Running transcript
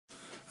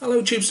Hello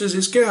Chipsters,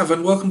 it's Gav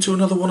and welcome to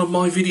another one of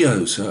my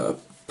videos.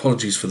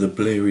 Apologies for the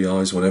bleary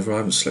eyes whenever I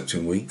haven't slept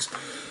in weeks.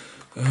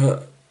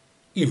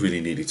 You really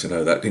needed to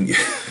know that, didn't you?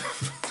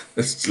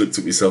 I just looked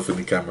at myself in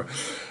the camera.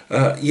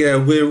 Yeah,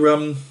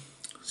 we're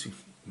see,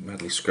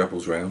 madly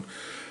scrabbles round.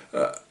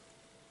 I'm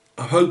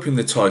hoping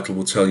the title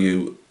will tell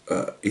you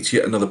it's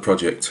yet another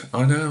project.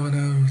 I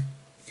know.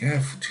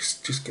 Yeah,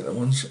 just get that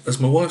one. As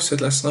my wife said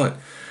last night,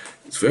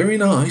 it's very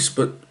nice,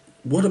 but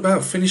what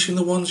about finishing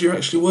the ones you're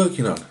actually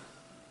working on?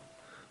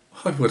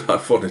 Why would I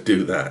want to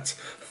do that?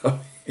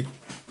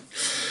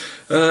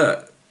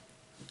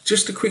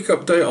 Just a quick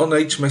update on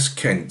HMS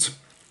Kent.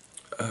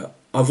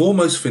 I've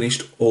almost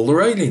finished all the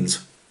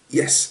railings.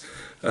 Yes.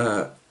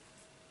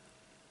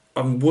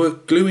 I'm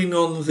gluing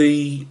on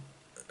the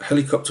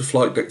helicopter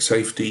flight deck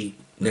safety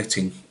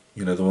netting,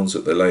 you know, the ones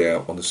that they lay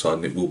out on the side,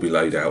 and it will be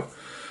laid out.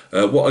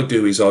 What I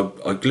do is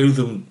I glue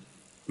them,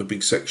 a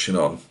big section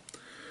on,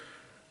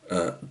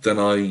 then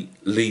I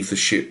leave the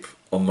ship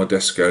on my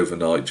desk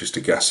overnight just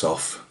to gas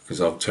off, because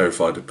I'm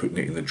terrified of putting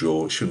it in the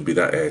drawer. It shouldn't be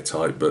that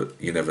airtight, but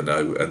you never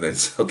know, and then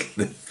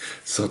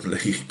suddenly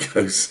it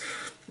goes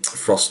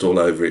frost all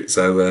over it.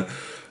 So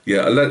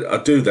yeah, I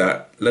do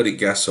that, let it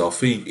gas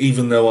off.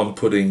 Even though I'm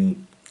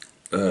putting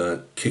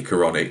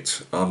kicker on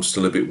it, I'm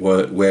still a bit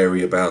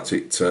wary about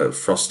it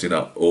frosting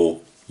up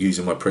or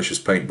using my precious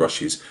paint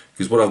brushes,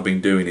 because what I've been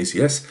doing is,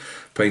 yes,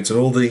 painting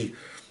all the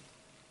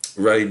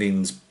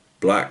railings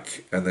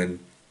black, and then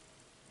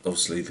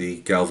obviously the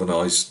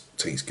galvanised,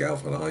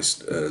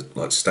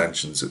 like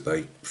stanchions that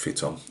they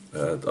fit on,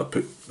 I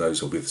put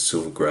those on with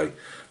silver grey.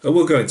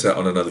 We'll go into that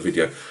on another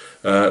video.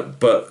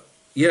 But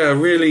yeah,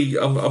 really,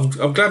 I'm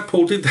glad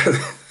Paul did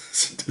that.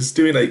 Just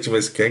doing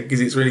HMS Kent,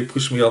 because it's really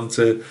pushed me on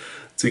to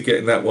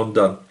getting that one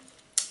done.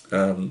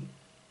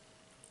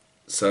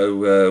 So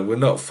we're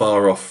not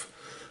far off.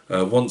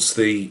 Once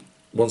the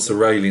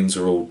railings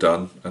are all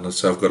done, and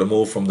so I've got them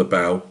all from the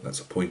bow.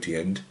 That's a pointy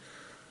end.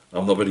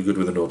 I'm not very good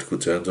with the nautical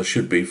terms. I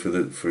should be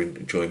for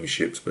enjoying my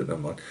ships, but never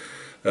mind.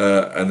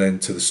 And then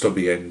to the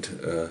stubby end,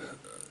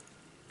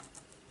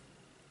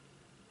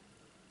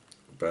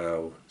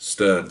 bow,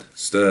 stern.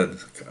 I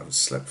haven't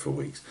slept for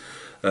weeks.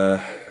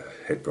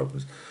 Head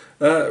problems.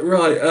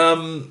 Right.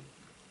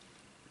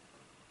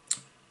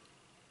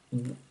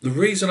 The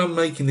reason I'm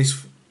making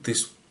this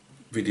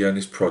video and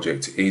this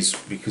project is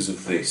because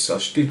of this. I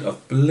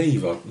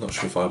believe, I'm not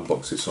sure if I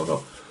unboxed this or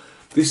not.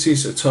 This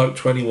is a Type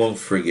 21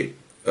 frigate.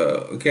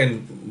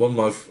 Again, one of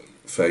my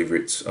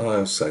favourites.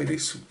 I'll say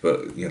this,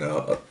 but you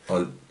know,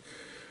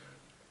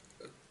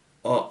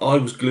 I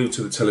was glued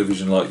to the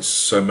television like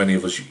so many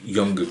of us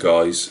younger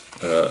guys.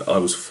 I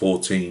was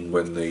 14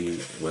 when the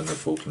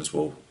Falklands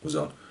War was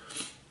on,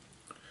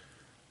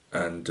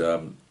 and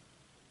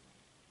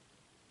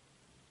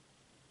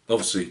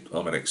obviously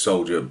I'm an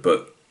ex-soldier,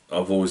 but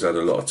I've always had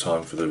a lot of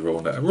time for the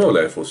Royal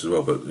Air Force as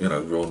well, but you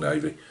know, Royal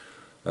Navy,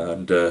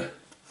 and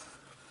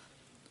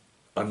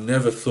I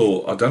never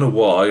thought, I don't know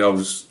why, I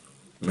was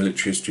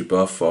military history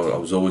buff. I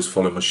was always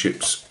following my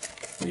ships,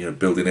 you know,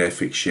 building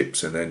airfix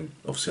ships, and then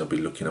obviously I'd be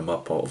looking them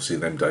up. Obviously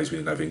in them days we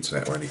didn't have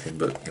internet or anything,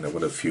 but you know,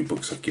 with a few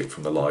books I'd get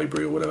from the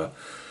library or whatever.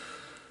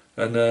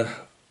 And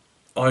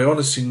I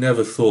honestly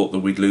never thought that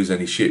we'd lose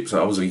any ships.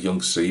 I was a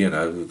youngster, you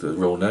know, the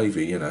Royal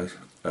Navy, you know,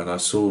 and I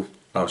saw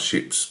our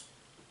ships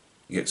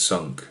get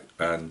sunk,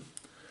 and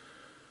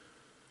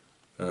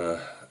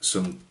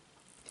some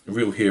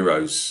real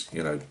heroes,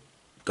 you know,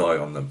 die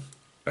on them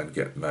and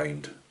get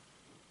maimed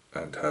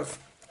and have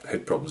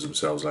head problems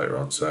themselves later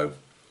on. So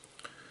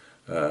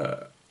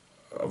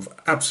I've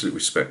absolute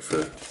respect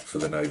for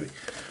the Navy,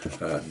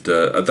 and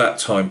at that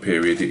time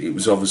period it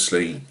was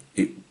obviously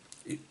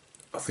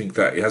I think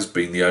that it has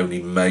been the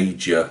only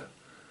major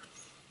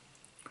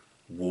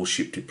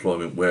warship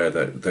deployment where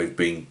they've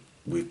been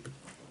with,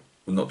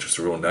 not just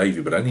the Royal Navy,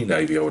 but any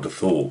Navy I would have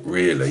thought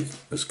really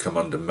has come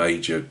under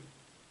major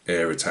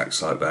air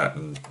attacks like that,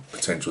 and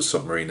potential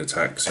submarine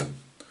attacks and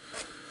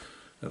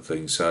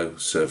things, so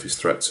surface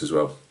threats as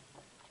well.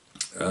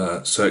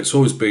 So it's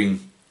always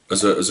been,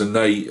 as a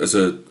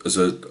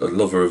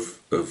lover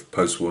of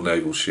post-war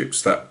naval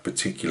ships, that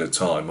particular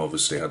time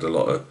obviously had a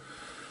lot of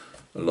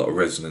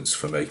resonance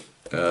for me.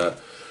 The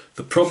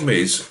problem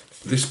is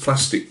this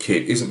plastic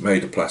kit isn't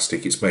made of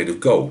plastic; it's made of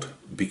gold,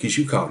 because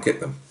you can't get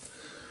them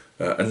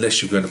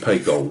unless you're going to pay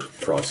gold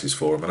prices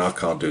for them, and I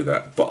can't do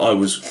that. But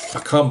I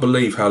can't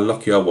believe how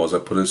lucky I was. I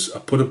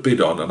put a bid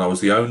on, and I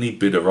was the only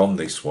bidder on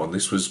this one.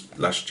 This was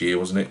last year,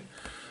 wasn't it?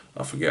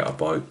 I forget. I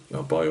buy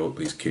all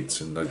these kits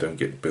and they don't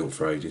get built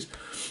for ages.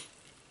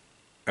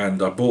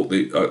 And I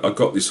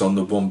got this on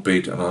the one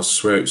bid, and I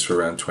swear it's for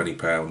around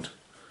 £20.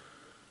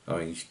 I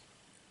mean,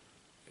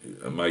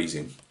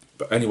 amazing.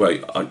 But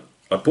anyway, I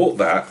bought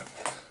that,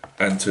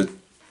 and to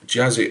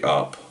jazz it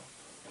up,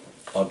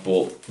 I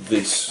bought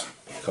this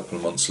a couple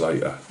of months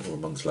later, or a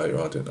month later,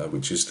 I don't know,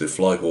 which is the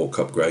Flyhawk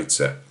upgrade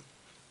set.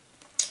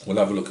 We'll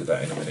have a look at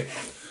that in a minute.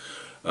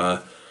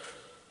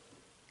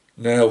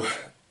 Now,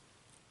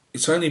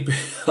 it's only been,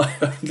 I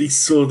only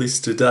saw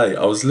this today.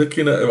 I was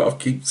looking at it, I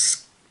keep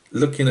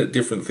looking at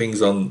different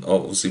things on,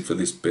 obviously, for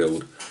this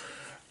build,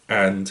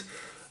 and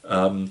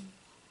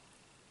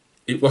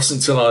it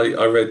wasn't until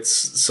I read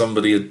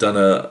somebody had done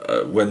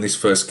when this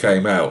first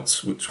came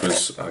out, which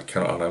was, I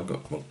cannot, I've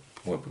got, well,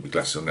 I won't put my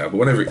glasses on now, but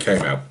whenever it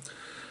came out,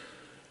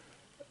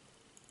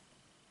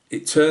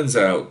 it turns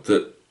out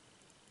that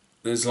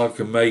there's like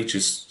a major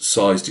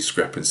size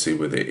discrepancy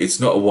with it. It's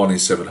not a 1 in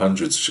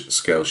 700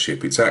 scale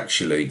ship. It's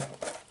actually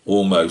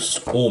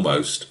almost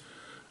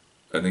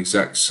an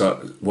exact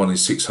 1 in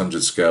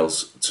 600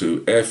 scales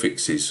to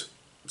Airfix's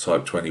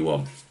Type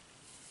 21.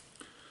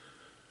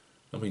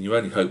 I mean, you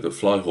only hope that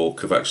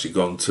Flyhawk have actually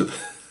gone to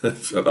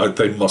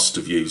they must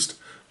have used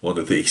one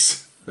of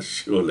these,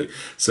 surely.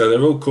 So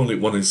they're all calling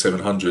it 1 in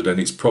 700, and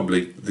it's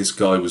probably, this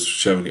guy was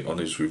showing it on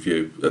his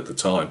review at the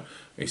time.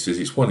 He says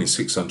it's 1 in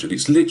 600.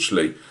 It's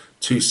literally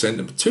 2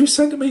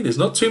 centimeters,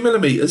 not 2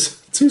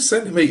 millimeters, 2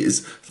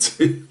 centimeters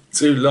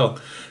too long.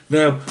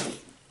 Now,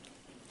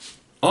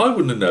 I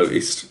wouldn't have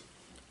noticed.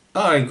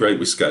 I ain't great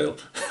with scale.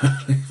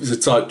 It was a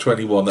Type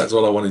 21. That's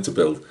all I wanted to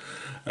build,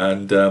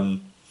 and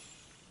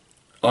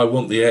I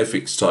want the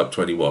Airfix Type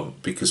 21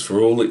 because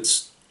for all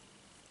it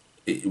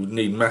would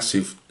need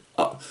massive.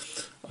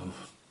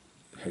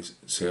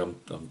 See, I'm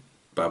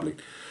babbling.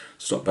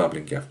 Stop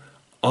babbling, Gav.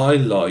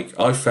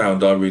 I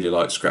found I really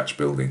like scratch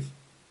building.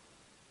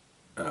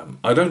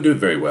 I don't do it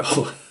very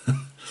well.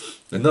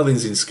 And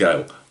nothing's in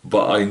scale,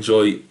 but I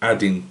enjoy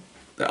adding.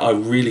 I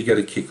really get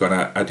a kick on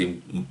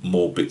adding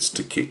more bits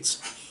to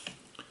kits.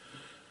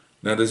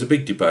 Now, there's a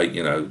big debate,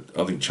 you know.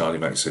 I think Charlie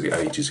Max said it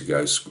ages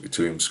ago.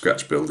 To him,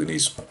 scratch building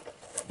is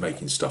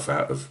making stuff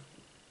out of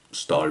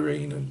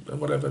styrene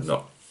and whatever,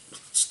 not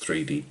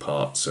 3D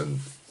parts and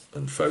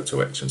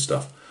photo etch and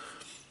stuff.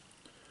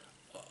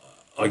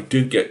 I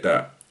do get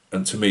that,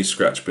 and to me,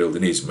 scratch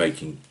building is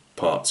making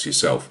parts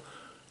yourself.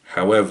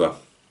 However,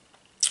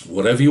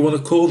 whatever you want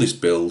to call this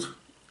build,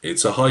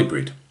 it's a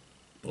hybrid,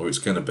 or it's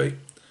going to be.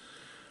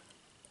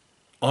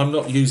 I'm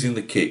not using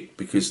the kit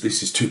because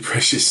this is too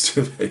precious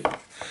to me,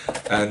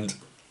 and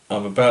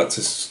I'm about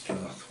to.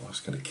 Oh,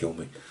 it's going to kill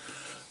me.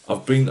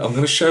 I'm going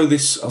to show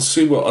this. I'll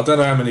see what. I don't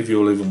know how many of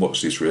you will even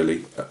watch this.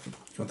 Really,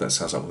 God, that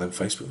sounds like one of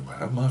them Facebook.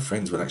 How my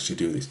friends would actually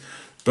do this,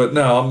 but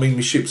no, I mean,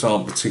 my ships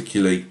aren't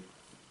particularly.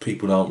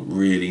 People aren't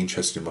really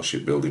interested in my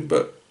shipbuilding,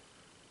 but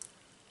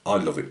I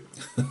love it.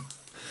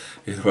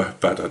 You know how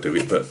bad I do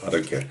it, but I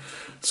don't care.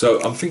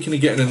 So I'm thinking of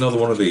getting another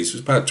one of these.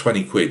 It's about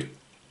 20 quid.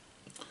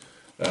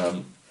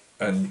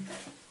 And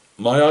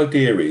my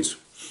idea is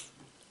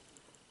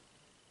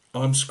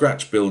I'm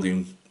scratch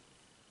building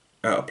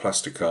out of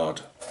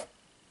plasticard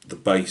the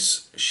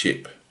base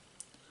ship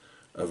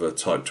of a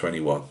Type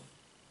 21.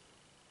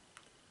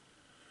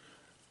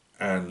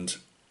 And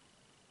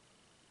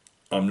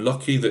I'm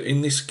lucky that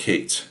in this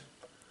kit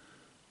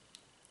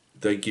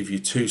they give you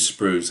 2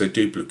 sprues. They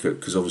duplicate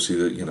because obviously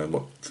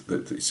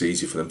it's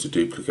easy for them to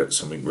duplicate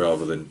something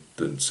rather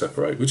than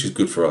separate, which is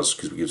good for us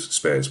because we give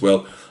spares.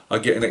 Well, I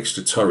get an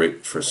extra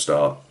turret for a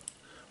start.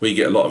 We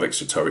get a lot of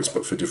extra turrets,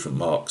 but for different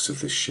marks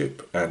of this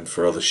ship and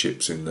for other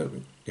ships in the.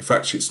 In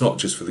fact, it's not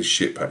just for this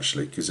ship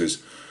actually, because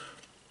there's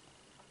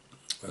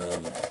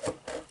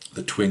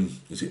the twin.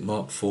 Is it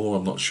Mark IV?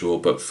 I'm not sure,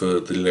 but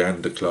for the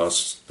Leander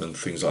class and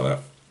things like that.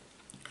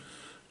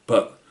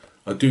 But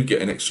I do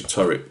get an extra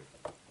turret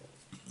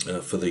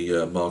for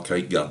the Mark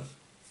 8 gun.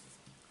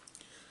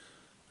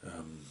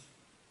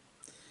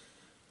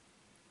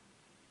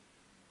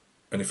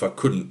 And if I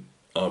couldn't,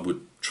 I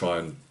would try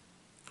and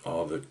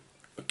either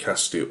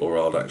cast it or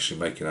I'd actually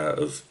make it out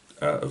of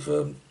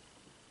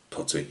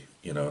putty,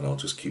 you know, and I'll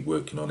just keep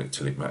working on it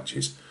till it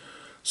matches.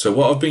 So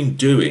what I've been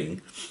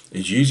doing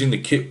is using the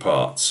kit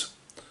parts.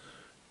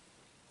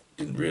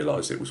 Didn't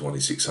realise it was 1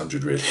 in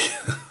 600 really.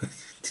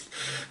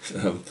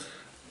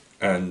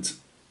 And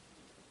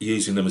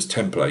using them as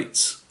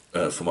templates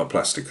for my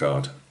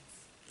plasticard.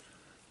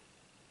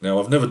 Now,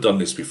 I've never done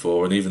this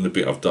before, and even the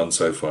bit I've done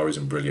so far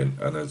isn't brilliant,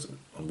 and as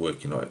I'm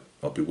working on it,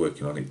 I'll be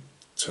working on it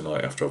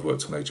tonight after I've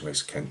worked on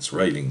HMS Kent's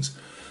railings.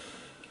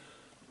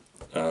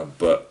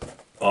 But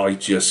I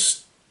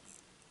just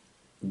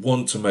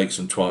want to make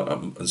some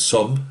and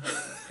some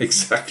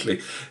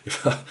exactly.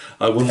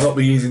 I will not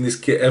be using this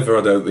kit ever,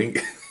 I don't think.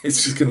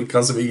 It's just going to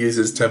constantly use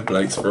as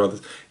templates for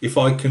others. If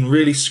I can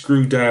really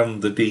screw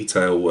down the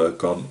detail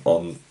work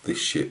on this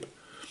ship,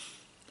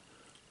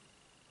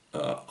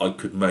 I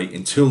could make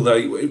until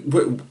they.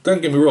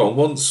 Don't get me wrong.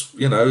 Once,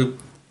 you know,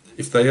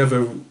 if they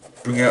ever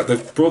bring out,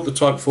 they've brought the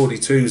Type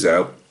 42s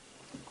out,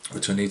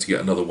 which I need to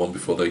get another one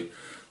before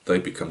they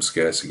become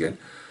scarce again.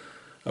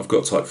 I've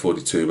got Type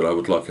 42, but I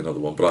would like another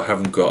one. But I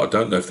haven't got. I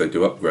don't know if they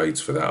do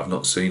upgrades for that. I've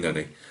not seen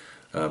any,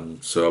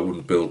 so I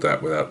wouldn't build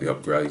that without the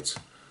upgrades.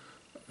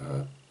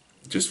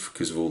 Just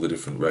because of all the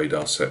different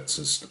radar sets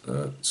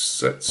and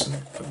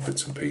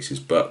bits and pieces.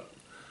 But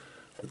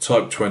the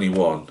Type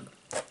 21,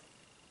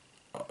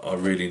 I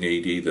really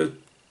need either.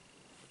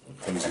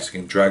 What is this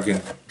again?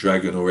 Dragon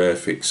or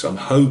Airfix. I'm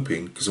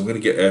hoping, because I'm going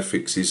to get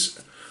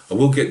Airfixes. I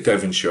will get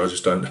Devonshire. I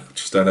just don't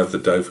have the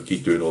dough for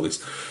keep doing all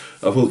this.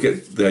 I will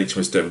get the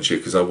HMS Devonshire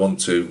because I want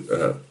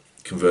to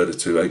converter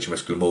to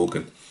HMS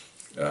Glamorgan,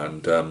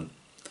 and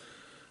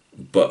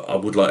but I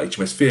would like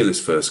HMS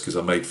Fearless first, because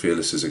I made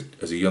Fearless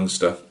as a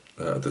youngster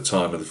at the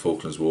time of the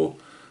Falklands War.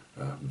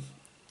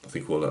 I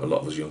think a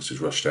lot of us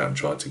youngsters rushed out and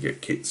tried to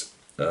get kits,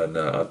 and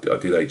I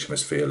did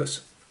HMS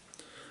Fearless,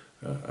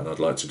 and I'd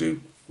like to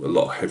do a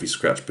lot of heavy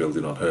scratch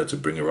building on her to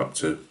bring her up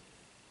to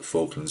the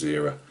Falklands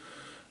era.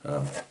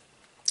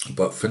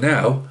 But for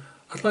now,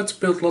 I'd like to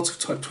build lots of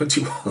Type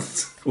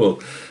 21s. Well,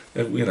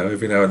 you know,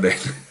 every now and then,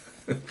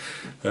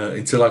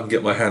 until I can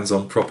get my hands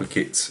on proper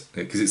kits,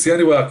 because it's the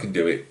only way I can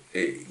do it.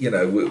 You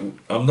know,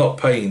 I'm not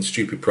paying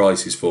stupid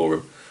prices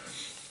for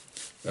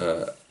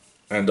them,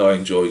 and I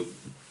enjoy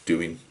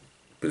doing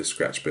a bit of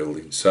scratch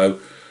building. So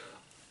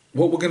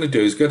what we're going to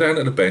do is go down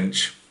to the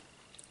bench.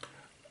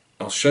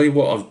 I'll show you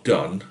what I've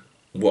done,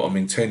 what I'm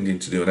intending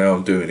to do, and how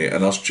I'm doing it,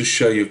 and I'll just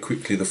show you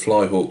quickly the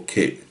Flyhawk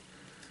kit.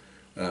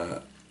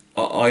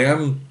 I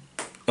am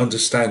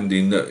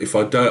understanding that if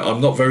I don't,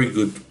 I'm not very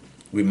good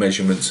with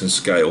measurements and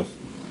scale,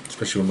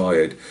 especially with my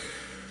head,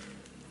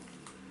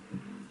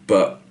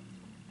 but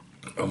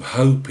I'm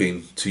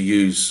hoping to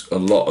use a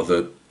lot of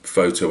the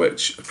photo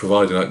etch,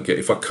 providing I can get,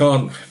 if I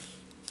can't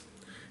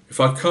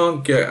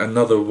get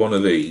another one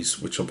of these,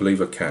 which I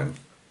believe I can,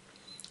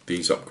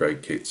 these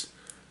upgrade kits,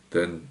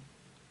 then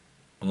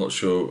I'm not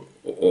sure,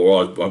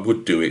 or I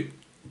would do it,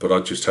 but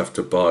I'd just have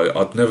to buy,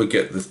 I'd never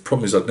get, the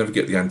problem is I'd never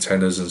get the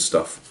antennas and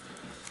stuff.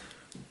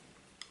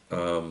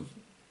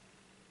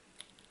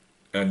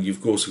 And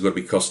you've also got to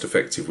be cost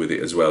effective with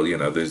it as well. You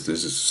know,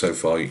 there's so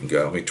far you can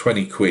go. I mean,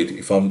 20 quid,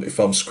 if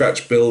I'm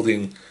scratch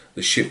building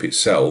the ship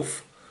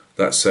itself,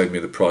 that saved me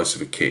the price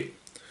of a kit.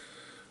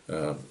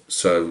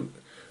 So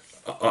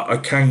I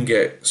can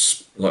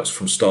get, like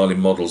from Styling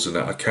Models and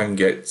that, I can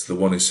get the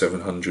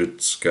 1:700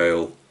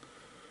 scale.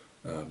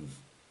 Well,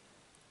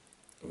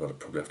 I'd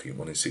probably have to get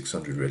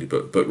 1:600 really,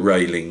 but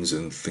railings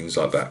and things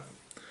like that.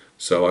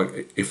 So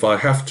if I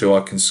have to,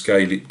 I can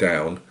scale it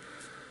down,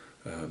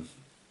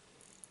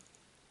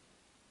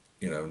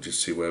 you know, and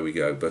just see where we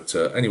go. But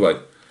anyway,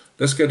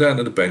 let's go down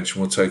to the bench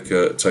and we'll take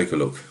a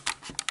look.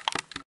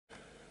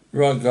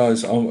 Right,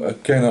 guys. I'm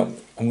going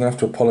to have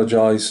to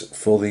apologise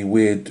for the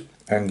weird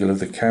angle of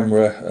the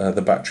camera.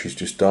 The battery's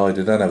just died.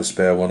 I don't have a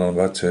spare one. I'm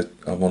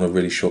on a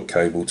really short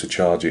cable to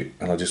charge it,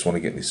 and I just want to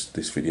get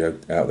this video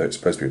out there. It's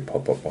supposed to be a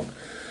pop-up one.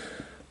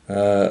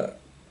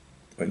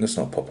 Wait, that's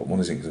not a pop-up one,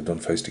 is it? Because I've done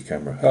face to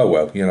camera. Oh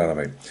well, you know what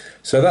I mean.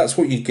 So that's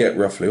what you get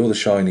roughly. All the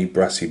shiny,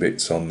 brassy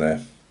bits on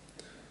there.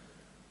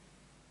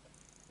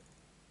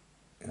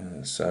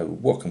 So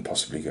what can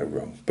possibly go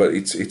wrong? But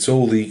it's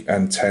all the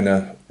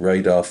antenna,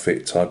 radar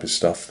fit type of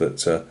stuff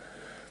that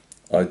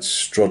I'd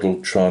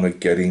struggle trying to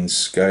get in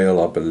scale,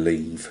 I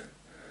believe.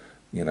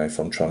 You know, if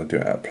I'm trying to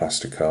do it out of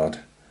plasticard.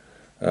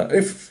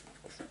 If,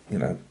 you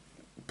know,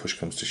 push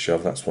comes to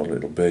shove, that's what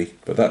it'll be.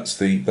 But that's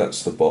the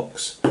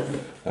box.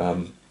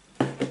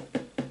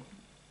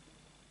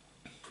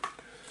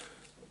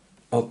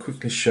 I'll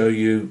quickly show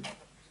you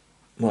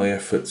my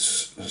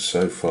efforts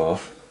so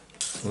far.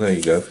 Well, there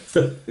you go.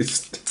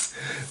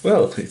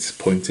 It's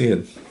pointy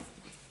and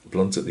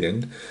blunt at the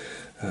end.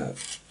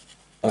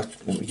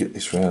 Let me get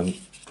this round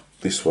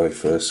this way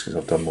first, because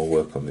I've done more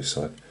work on this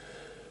side.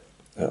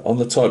 On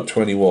the Type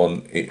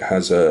 21, it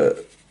has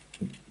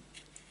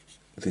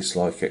this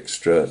like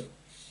extra,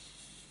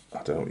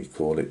 I don't know what you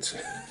call it,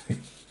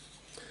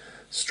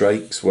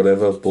 strakes,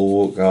 whatever,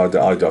 bulwark.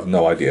 I have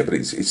no idea, but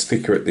it's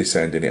thicker at this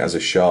end and it has a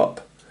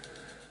sharp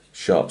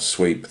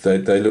sweep.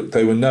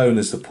 They were known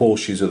as the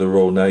Porsches of the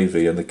Royal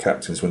Navy, and the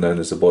captains were known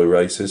as the boy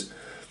racers,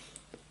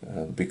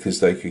 because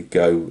they could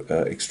go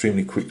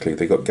extremely quickly.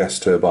 They got gas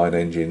turbine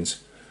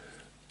engines,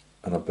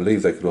 and I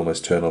believe they could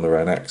almost turn on their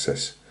own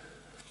axis.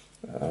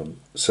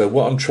 So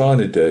what I'm trying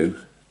to do,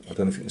 I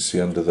don't know if you can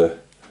see under the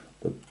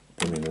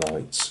blooming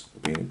lights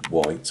being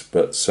white,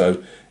 but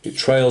so it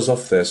trails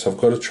off there, so I've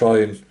got to try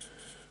and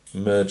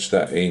merge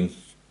that in,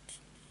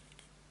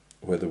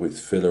 whether with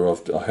filler.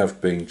 I have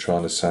been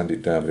trying to sand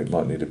it down, but it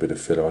might need a bit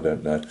of filler, I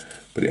don't know.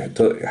 But it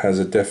has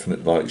a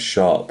definite like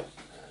sharp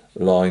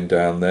line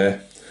down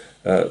there.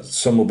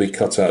 Some will be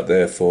cut out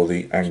there for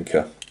the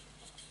anchor.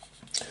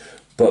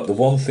 But the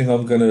one thing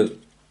I'm going to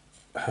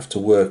have to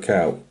work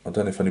out, I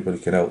don't know if anybody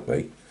can help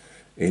me,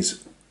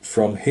 is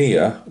from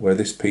here where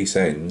this piece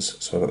ends,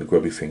 so I've got the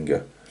grubby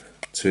finger,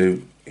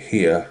 to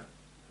here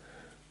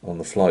on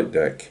the flight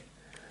deck,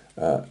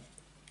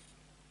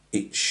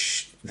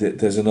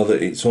 there's another,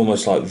 it's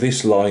almost like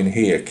this line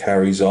here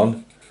carries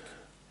on.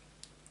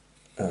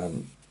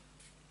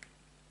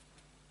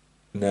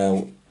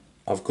 Now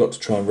I've got to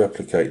try and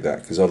replicate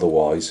that, because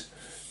otherwise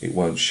it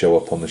won't show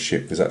up on the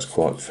ship, because that's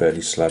quite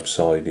fairly slab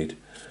sided.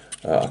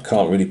 I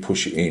can't really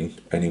push it in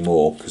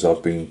anymore, because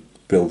I've been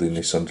building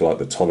this under like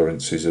the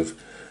tolerances of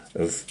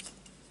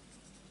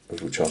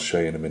which I'll show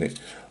you in a minute.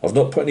 I've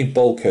not put any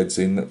bulkheads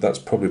in. That's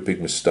probably a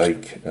big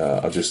mistake.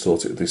 I just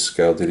thought at this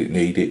scale, did it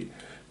need it?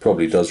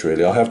 Probably does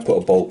really. I have put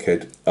a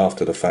bulkhead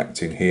after the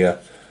fact in here.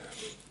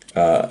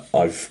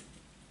 I've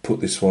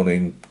put this one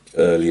in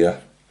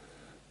earlier,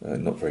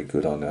 Not very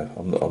good, I know.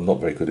 I'm not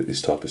very good at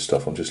this type of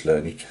stuff. I'm just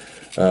learning.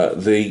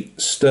 The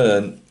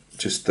stern,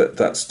 just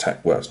that's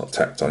tacked. Well, it's not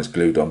tacked on. It's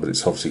glued on, but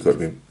it's obviously got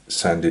to be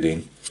sanded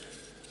in.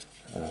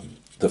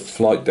 The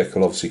flight deck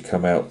will obviously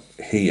come out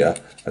here,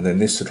 and then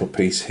this little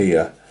piece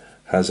here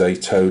has a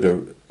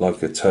towed,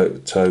 like a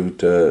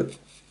towed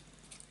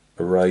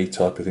array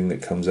type of thing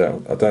that comes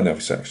out. I don't know if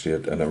it's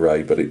actually an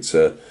array, but it's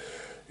to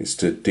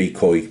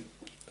decoy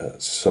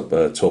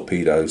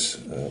torpedoes.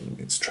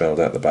 It's trailed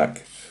out the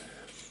back.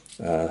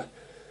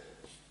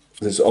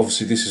 There's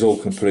obviously, this is all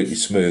completely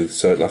smooth,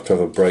 so it'll have to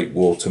have a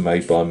breakwater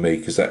made by me,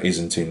 because that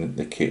isn't in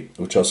the kit,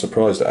 which I was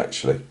surprised at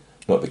actually.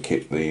 Not the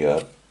kit,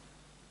 the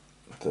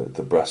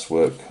brass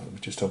work. Let me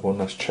just have one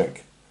last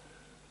check.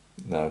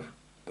 No,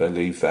 they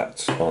leave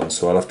that on,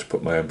 so I'll have to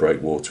put my own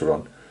breakwater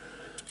on.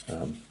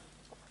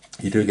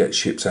 You do get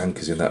ship's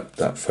anchors in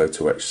that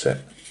photo etch set,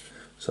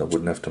 so I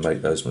wouldn't have to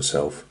make those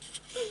myself.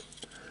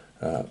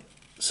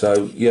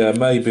 So yeah,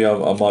 maybe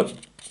I might,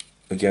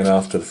 again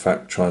after the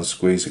fact, try and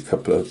squeeze a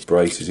couple of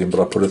braces in, but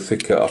I put a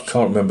thicker, I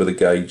can't remember the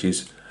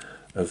gauges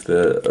of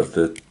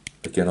the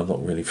again, I'm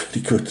not really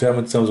good. How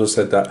many times I've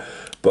said that,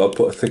 but I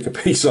put a thicker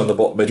piece on the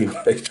bottom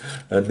anyway,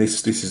 and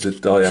this is the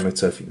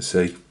diameter, if you can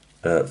see,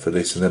 for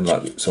this, and then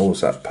like it's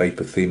almost that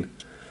paper thin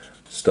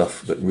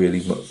stuff that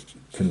really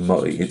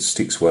it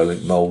sticks well,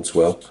 it molds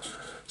well.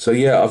 So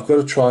yeah, I've got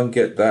to try and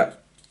get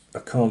that. I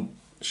can't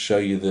show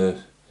you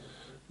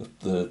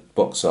the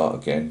box art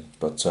again,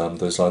 but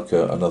there's like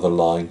another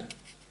line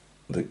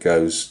that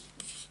goes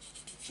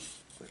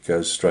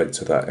straight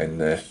to that end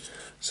there.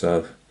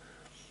 So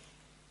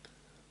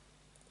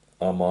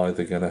I'm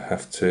either going to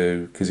have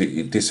to, because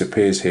it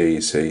disappears here,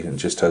 you see, and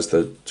just has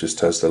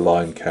the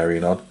line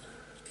carrying on.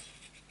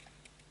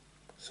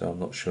 So I'm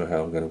not sure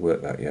how I'm going to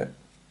work that yet,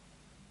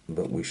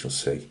 but we shall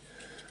see.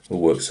 We'll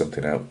work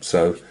something out.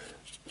 So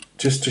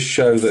just to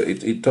show that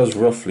it does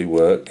roughly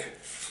work,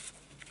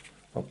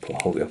 I'll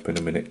hold it up in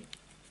a minute.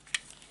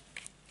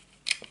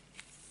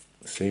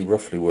 See,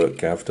 roughly work,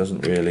 Gav,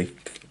 doesn't really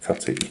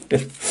cut it.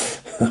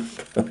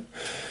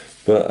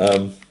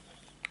 But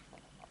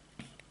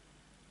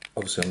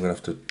obviously I'm going to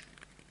have to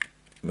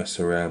mess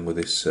around with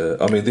this.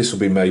 I mean, this will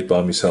be made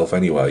by myself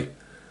anyway.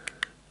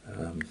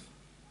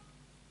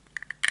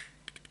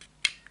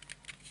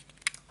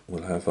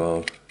 We'll have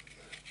our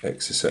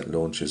Exocet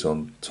launchers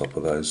on top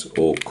of those,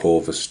 or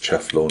Corvus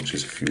chaff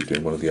launchers if you were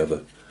doing one of the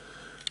other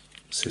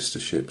sister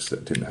ships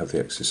that didn't have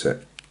the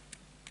Exocet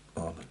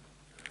on.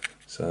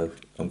 So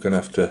I'm going to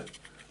have to,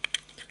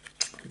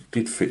 it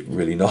did fit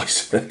really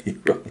nice earlier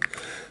on.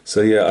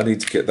 So yeah, I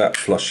need to get that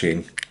flush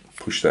in,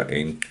 push that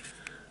in.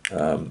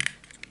 As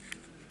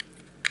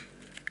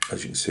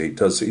you can see, it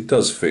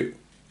does fit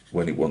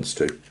when it wants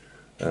to,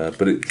 but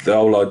the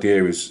whole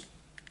idea is,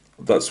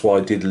 that's why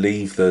I did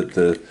leave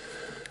the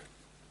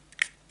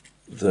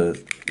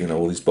you know,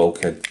 all these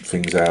bulkhead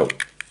things out,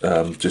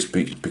 just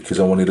because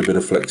I wanted a bit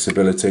of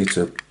flexibility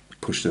to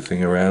push the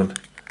thing around.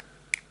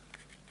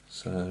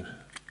 So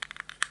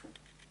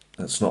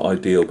that's not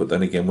ideal, but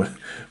then again,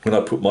 when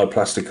I put my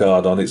plastic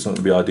card on, it's not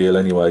going to be ideal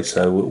anyway,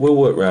 so we'll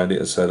work around it.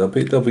 And so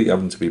there'll be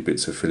having to be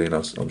bits of filling,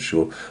 I'm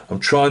sure. I'm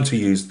trying to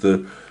use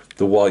the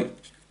white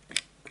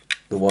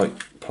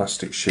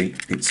plastic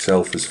sheet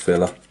itself as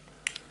filler,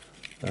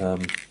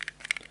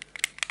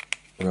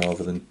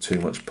 rather than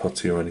too much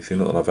putty or anything.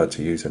 Not that I've had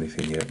to use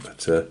anything yet,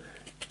 but it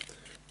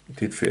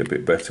did fit a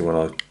bit better when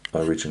I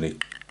originally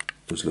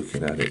was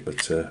looking at it.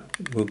 But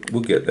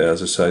we'll get there.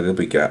 As I say, there'll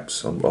be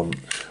gaps. I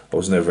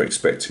was never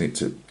expecting it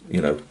to, you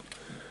know,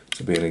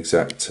 to be an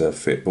exact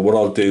fit. But what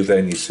I'll do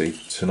then, you see,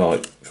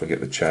 tonight, if I get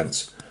the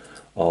chance,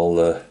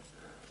 I'll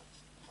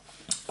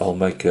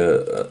make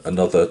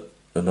another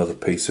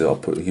piece. I'll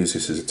use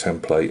this as a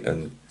template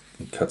and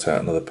cut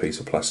out another piece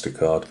of plastic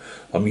card.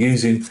 I'm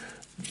using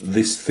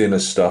this thinner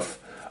stuff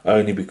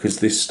only because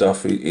this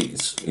stuff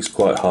it's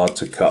quite hard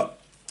to cut.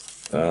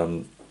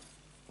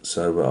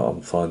 So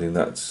I'm finding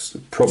that's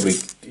probably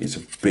is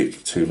a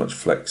bit too much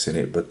flex in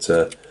it, but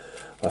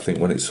I think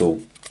when it's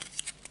all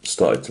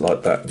started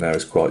like that now,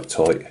 it's quite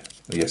tight.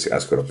 Yes, it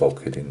has got a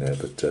bulkhead in there,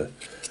 but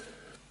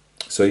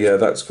so yeah,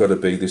 that's got to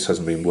be, this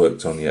hasn't been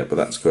worked on yet, but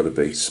that's got to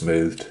be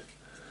smoothed.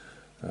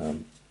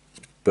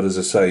 But as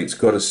I say, it's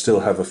got to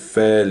still have a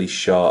fairly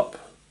sharp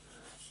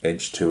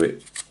edge to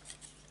it,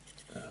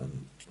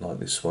 like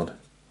this one.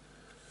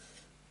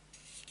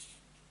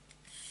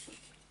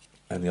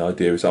 And the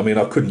idea is, I mean,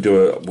 I couldn't do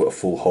a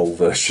full whole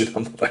version,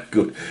 I'm not that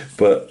good,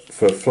 but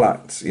for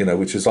flats, you know,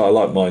 which is, I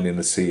like mine in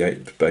the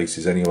C8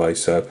 bases anyway,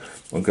 so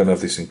I'm going to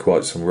have this in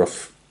quite some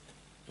rough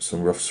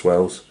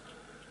swells,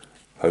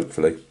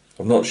 hopefully.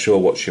 I'm not sure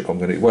what ship I'm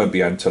going to, it won't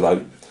be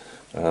Antelope,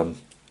 it'll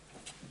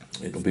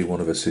be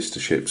one of her sister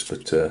ships,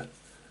 but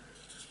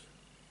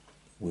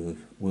we'll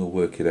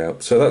work it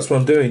out. So that's what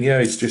I'm doing, yeah,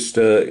 it's just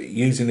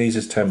using these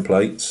as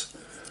templates.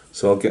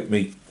 So I'll get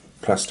me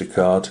plastic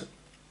card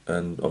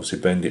and obviously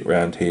bend it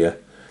round here,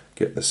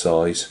 get the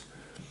size,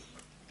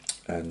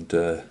 and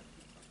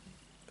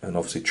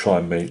obviously try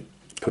and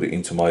put it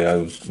into my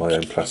own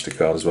plastic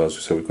card as well,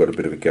 so we've got a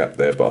bit of a gap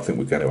there, but I think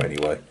we're going to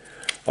anyway.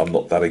 I'm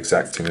not that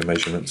exact in my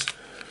measurements,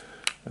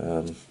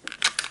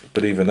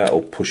 but even that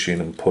will push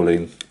in and pull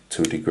in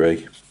to a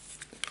degree.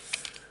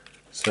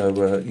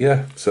 So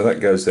yeah, so that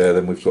goes there.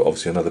 Then we've got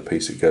obviously another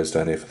piece that goes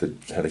down here for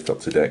the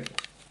helicopter deck.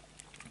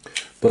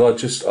 But I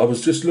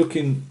was just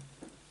looking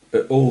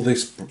at all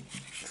this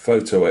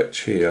photo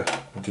etch here.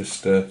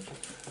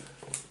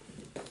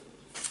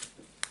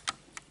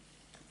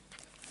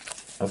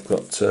 I've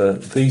got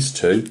these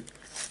two.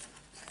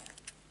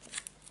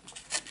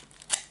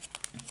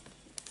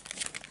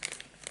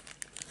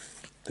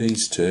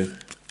 These two,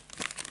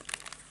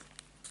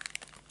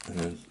 and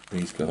then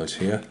these guys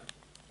here,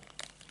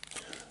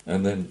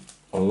 and then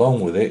along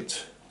with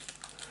it,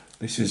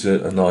 this is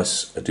a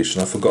nice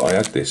addition. I forgot I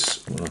had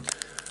this.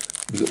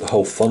 We've got the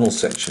whole funnel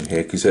section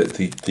here, because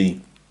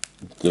the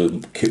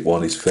kit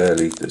one is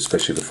fairly,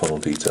 especially the funnel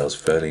details,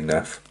 fairly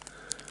naff.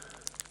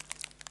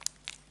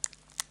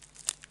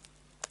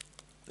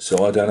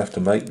 So I don't have to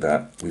make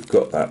that. We've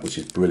got that, which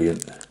is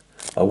brilliant.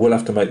 I will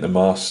have to make the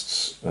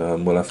masts.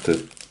 We'll have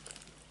to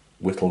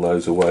whittle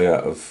those away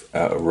out of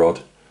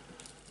rod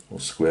or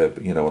square,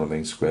 you know what I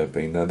mean, square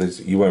beam. Now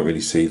you won't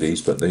really see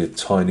these, but they're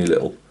tiny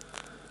little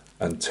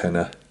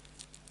antenna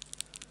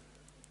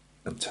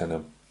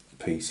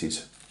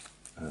pieces.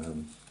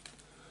 Can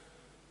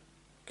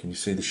you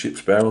see the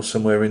ship's barrel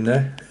somewhere in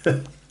there?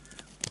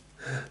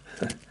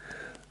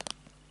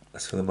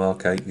 That's for the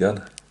Mark 8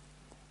 gun.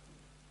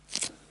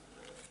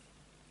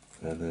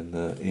 And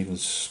then even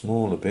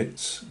smaller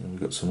bits, and we've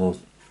got some more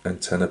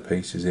antenna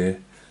pieces here.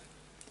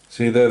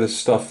 See, they're the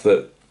stuff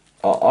that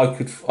I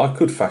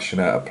could fashion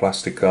out of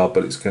plastic card,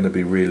 but it's going to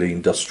be really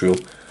industrial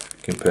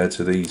compared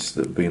to these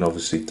that have been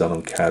obviously done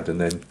on CAD, and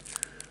then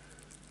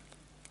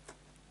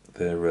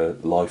they're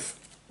life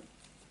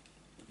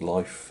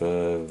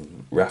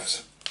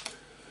rafts.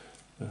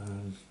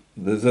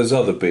 There's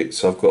other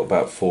bits. I've got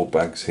about 4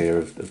 bags here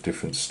of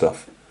different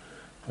stuff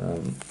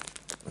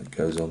that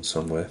goes on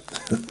somewhere.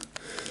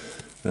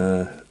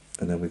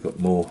 And then we've got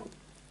more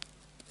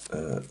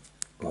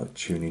like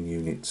tuning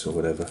units or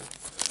whatever.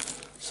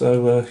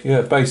 So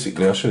yeah,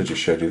 basically I should have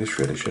just showed you this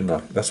really, shouldn't I?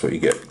 That's what you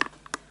get.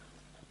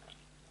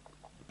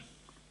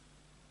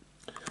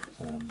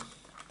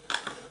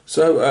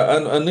 So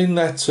and in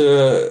that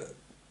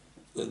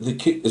the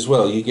kit as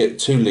well, you get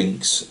 2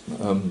 links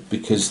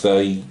because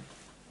they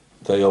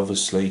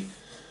obviously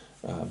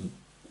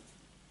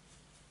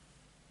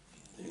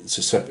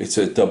it's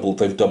a double.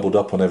 They've doubled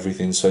up on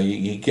everything, so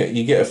you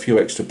get a few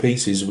extra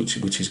pieces, which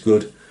is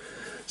good.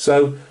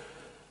 So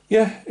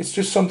yeah, it's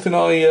just something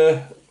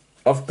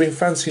I've been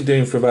fancying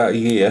doing for about a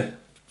year,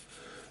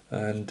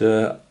 and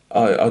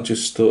I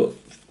just thought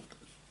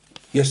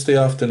yesterday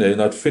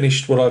afternoon I'd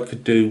finished what I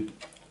could do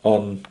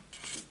on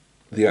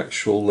the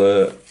actual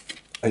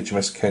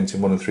HMS Kent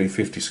in 1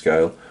 350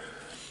 scale,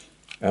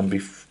 and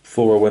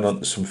before I went on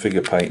to some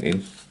figure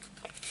painting,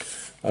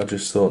 I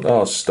just thought,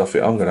 oh, stuff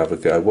it, I'm going to have a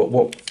go.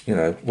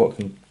 What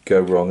can go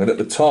wrong? And at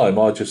the time,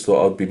 I just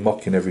thought I'd be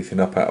mocking everything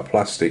up out of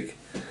plastic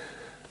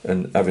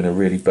and having a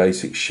really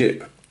basic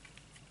ship.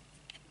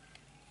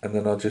 And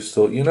then I just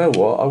thought, you know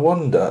what? I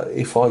wonder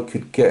if I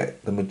could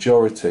get the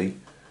majority,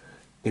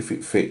 if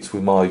it fits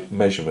with my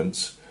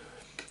measurements.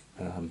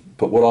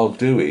 But what I'll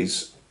do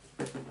is,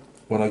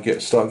 when I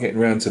start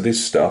getting around to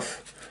this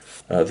stuff,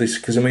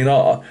 because I mean,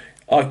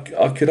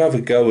 I could have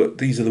a go at,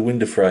 these are the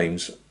window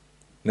frames.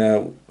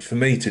 Now, for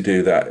me to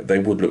do that, they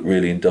would look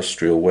really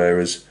industrial,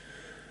 whereas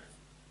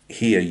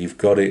here you've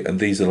got it, and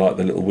these are like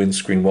the little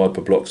windscreen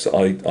wiper blocks that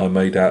I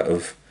made out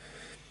of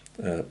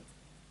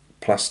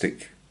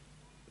plastic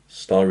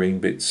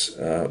styrene bits.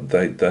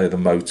 They're the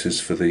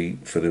motors for the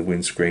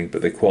windscreen,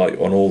 but they're quite,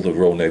 on all the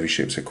Royal Navy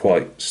ships, are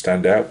quite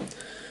stand out.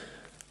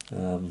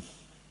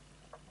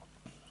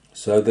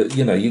 So that,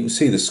 you know, you can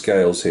see the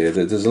scales here.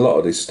 There's a lot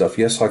of this stuff.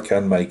 Yes, I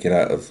can make it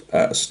out of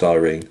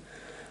styrene,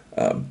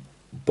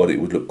 but it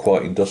would look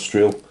quite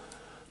industrial.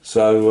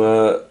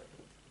 So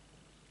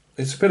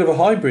it's a bit of a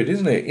hybrid,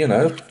 isn't it? You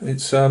know,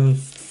 it's how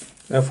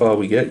far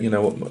we get, you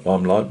know what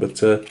I'm like,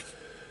 but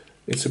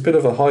it's a bit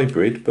of a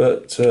hybrid.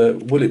 But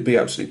will it be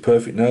absolutely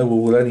perfect? No. Well,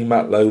 will any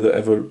Matlow that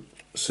ever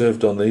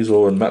served on these,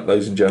 or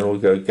Matlows in general,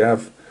 go,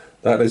 Gav,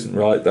 that isn't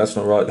right, that's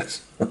not right,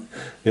 that's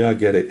yeah, I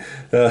get it.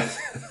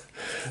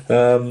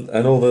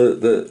 And all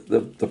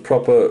the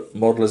proper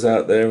modelers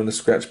out there and the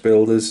scratch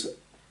builders,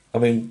 I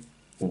mean,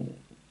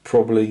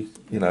 probably,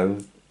 you know,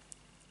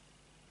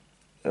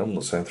 I'm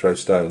not saying throw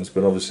stones,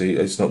 but obviously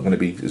it's not going to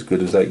be as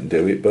good as they can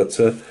do it. But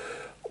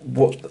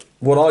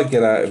what I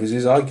get out of it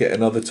is I get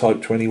another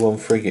Type 21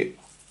 frigate,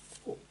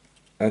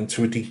 and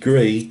to a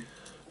degree,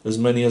 as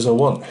many as I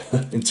want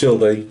until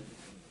they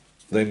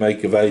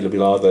make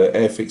available, either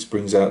Airfix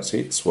brings out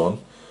its one,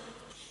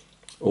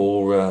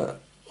 or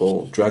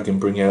Dragon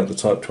bring out the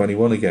Type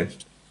 21 again,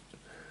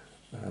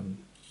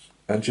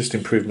 and just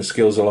improve my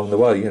skills along the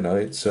way. You know,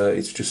 it's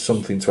just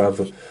something to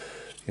have.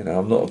 You know,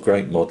 I'm not a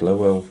great modeler.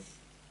 Well,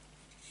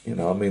 you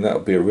know, I mean, that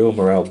would be a real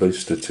morale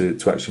booster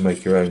to actually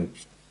make your own,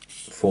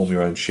 form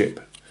your own ship.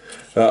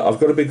 I've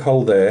got a big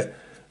hole there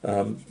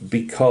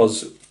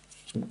because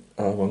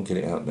I won't get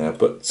it out now,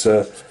 but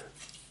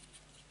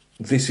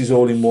this is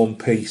all in one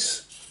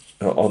piece.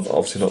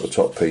 Obviously not the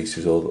top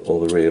pieces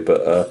or the rear,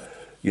 but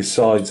your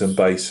sides and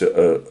base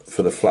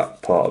for the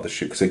flat part of the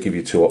ship, because they give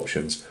you two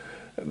options.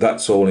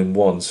 That's all in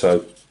one.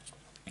 So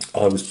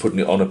I was putting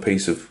it on a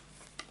piece of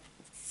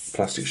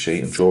plastic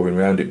sheet and drawing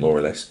around it more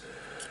or less.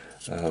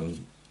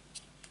 And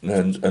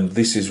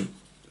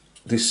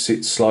this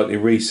sits slightly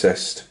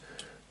recessed,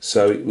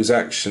 so it was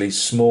actually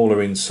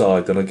smaller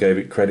inside than I gave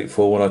it credit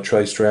for when I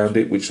traced around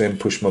it, which then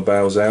pushed my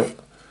bows out.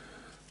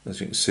 As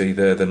you can see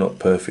there, they're not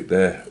perfect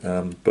there,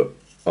 but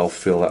I'll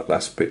fill that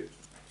last bit,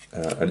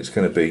 and it's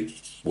going to be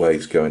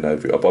waves going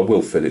over it. I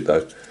will fill it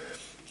though,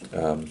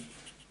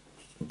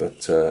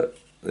 but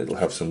it'll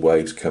have some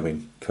waves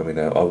coming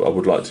out. I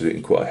would like to do it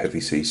in quite a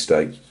heavy sea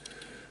state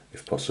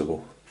if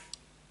possible.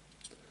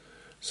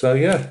 So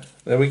yeah,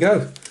 there we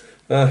go.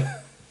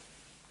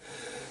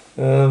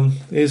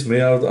 Here's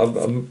me.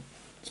 I'm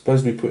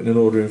supposed to be putting an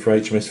order in for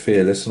HMS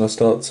Fearless, and I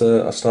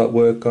start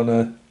work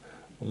on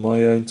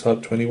my own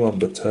Type 21.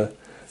 But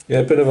yeah,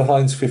 a bit of a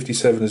Heinz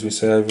 57, as we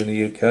say over in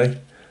the UK.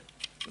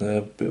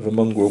 A bit of a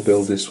mongrel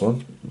build, this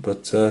one,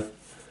 but I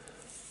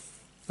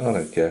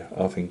don't care.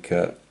 I think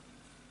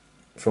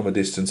from a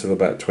distance of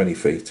about 20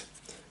 feet,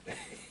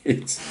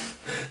 it's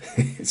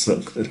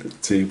not going to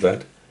look too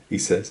bad, he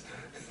says.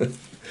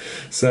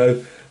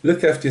 So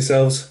look after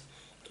yourselves,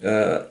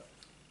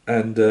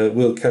 and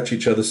we'll catch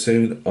each other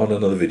soon on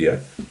another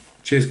video.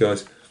 Cheers,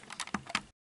 guys.